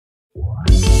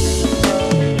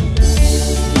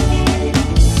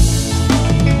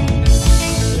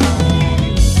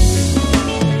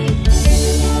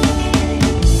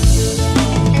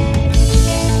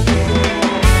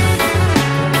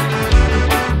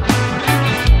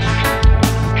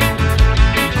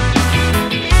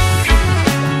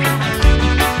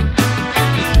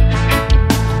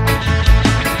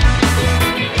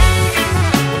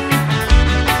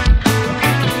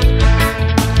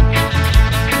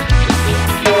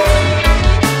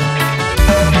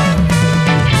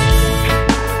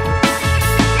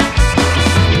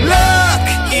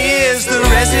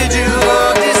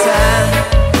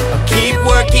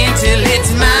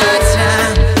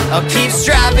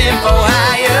striving for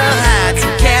higher heights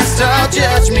and cast all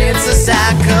judgments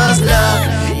aside, 'cause love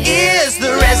is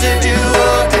the residue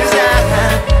of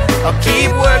desire. I'll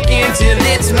keep working till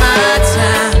it's my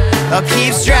time. I'll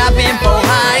keep striving for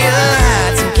higher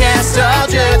heights and cast all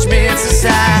judgments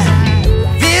aside.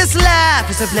 This life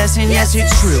is a blessing, yes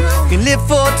it's true. You can live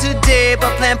for today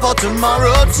but plan for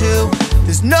tomorrow too.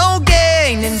 There's no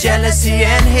gain in jealousy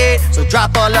and hate, so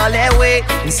drop all that weight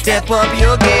and step up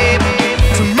your game.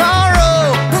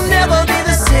 Tomorrow will never be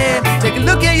the same. Take a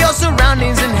look at your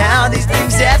surroundings and how these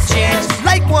things have changed.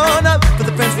 Light one up for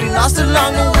the friends we lost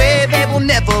along the way. They will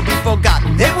never be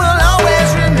forgotten, they will always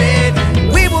remain.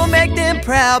 We will make them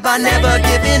proud by never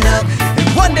giving up, and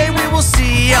one day we will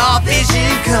see our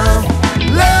vision come.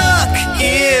 Luck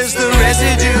is the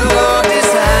residue of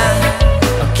desire.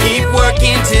 I'll keep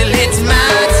working till it's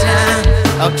my time.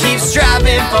 I'll keep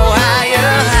striving for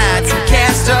higher heights and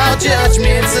cast all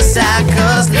judgments aside,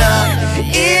 'cause love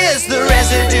is the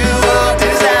residue of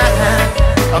desire.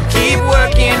 I'll keep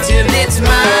working till it's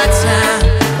my time.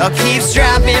 I'll keep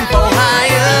striving for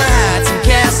higher heights and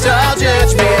cast all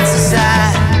judgments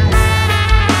aside.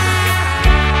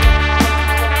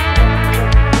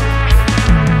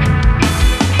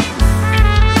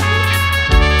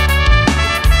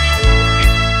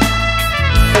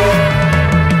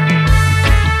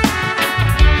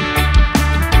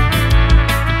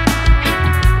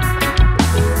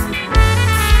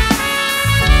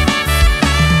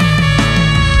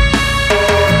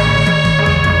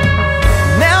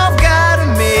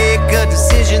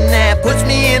 Puts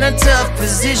me in a tough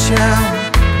position.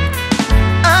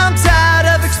 I'm tired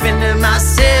of expending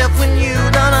myself when you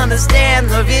don't understand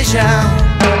the vision.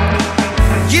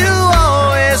 You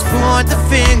always point the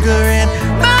finger in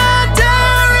my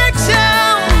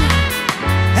direction.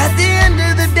 At the end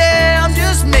of the day, I'm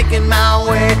just making my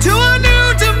way to a new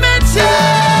dimension.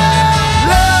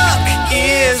 Luck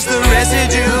is the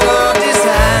residue of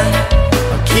desire.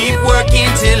 I'll keep working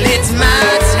till it's my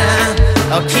time.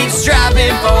 I'll keep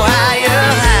striving for higher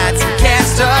heights and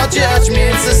cast all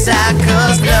judgments aside,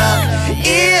 'cause love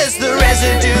is the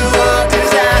residue of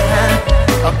desire.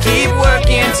 I'll keep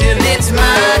working till it's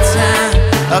my time.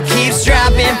 I'll keep striving